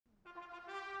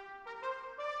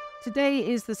Today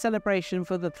is the celebration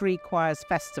for the Three Choirs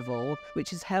Festival,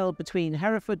 which is held between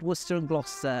Hereford, Worcester and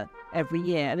Gloucester every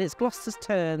year, and it's Gloucester's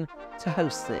turn to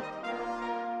host it.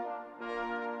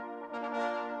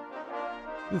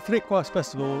 The Three Choirs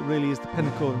Festival really is the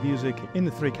pinnacle of music in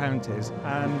the three counties,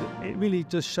 and it really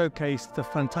does showcase the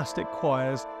fantastic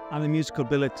choirs and the musical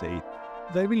ability.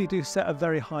 They really do set a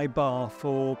very high bar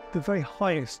for the very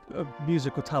highest of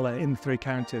musical talent in the three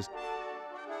counties.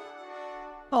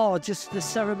 Oh, just the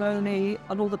ceremony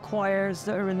and all the choirs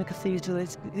that are in the cathedral,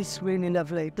 it's really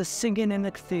lovely. The singing in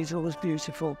the cathedral was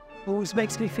beautiful. Always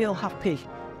makes me feel happy,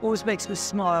 always makes me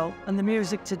smile, and the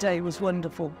music today was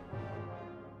wonderful.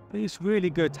 It's really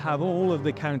good to have all of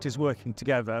the counties working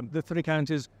together. The three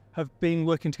counties have been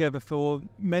working together for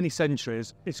many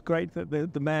centuries. It's great that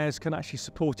the mayors can actually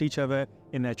support each other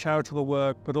in their charitable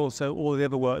work, but also all the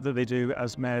other work that they do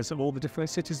as mayors of all the different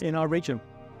cities in our region.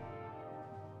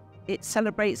 It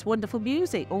celebrates wonderful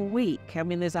music all week. I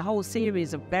mean, there's a whole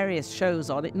series of various shows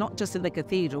on it, not just in the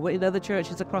cathedral, but in other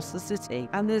churches across the city.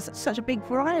 And there's such a big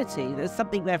variety. There's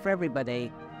something there for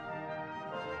everybody.